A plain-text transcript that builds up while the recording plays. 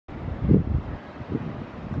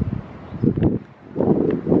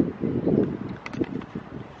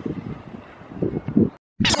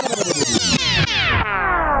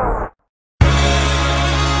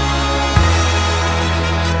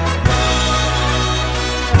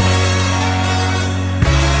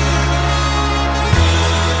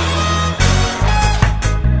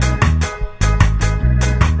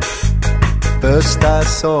First I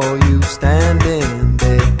saw you standing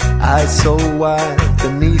there, eyes so wide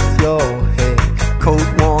beneath your hair, coat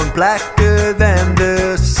worn blacker than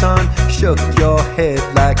the sun, shook your head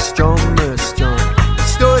like strummers strum.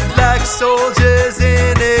 Stood like soldiers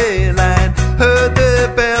in a line, heard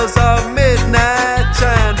the bells of midnight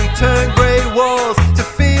chime. We turned grey walls to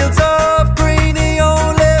fields of green. The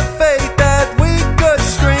only faith that we could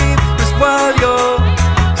scream was while you're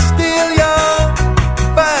still young,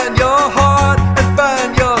 find your heart and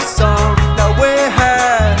find your song. Now where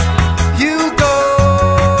have you gone?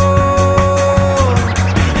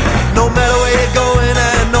 No matter where you're going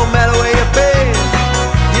and no matter where you've been,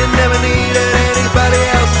 you never needed anybody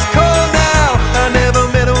else's call now. I never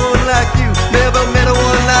met a one like you, never met a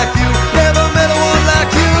one like you, never met a one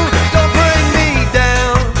like you. Don't bring me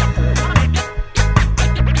down.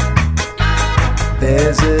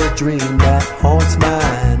 There's a dream that haunts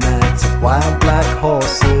my nights, wild black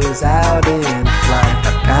horses out in flight.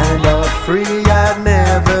 A kind of free I'd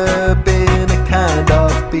never been, a kind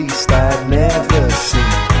of beast I'd never